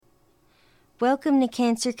Welcome to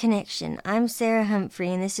Cancer Connection. I'm Sarah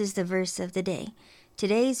Humphrey, and this is the verse of the day.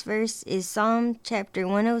 Today's verse is Psalm chapter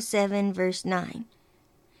 107, verse 9.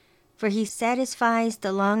 For he satisfies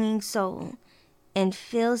the longing soul and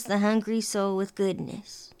fills the hungry soul with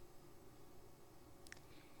goodness.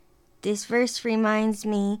 This verse reminds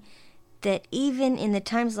me that even in the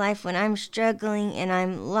times of life when I'm struggling and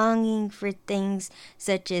I'm longing for things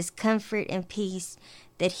such as comfort and peace,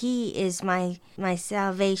 that he is my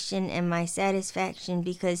salvation and my satisfaction,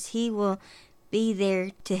 because he will be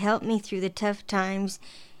there to help me through the tough times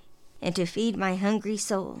and to feed my hungry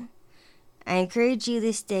soul. I encourage you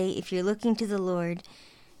this day, if you're looking to the Lord,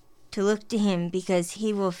 to look to him, because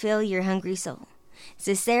he will fill your hungry soul. This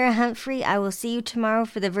is Sarah Humphrey. I will see you tomorrow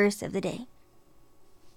for the verse of the day.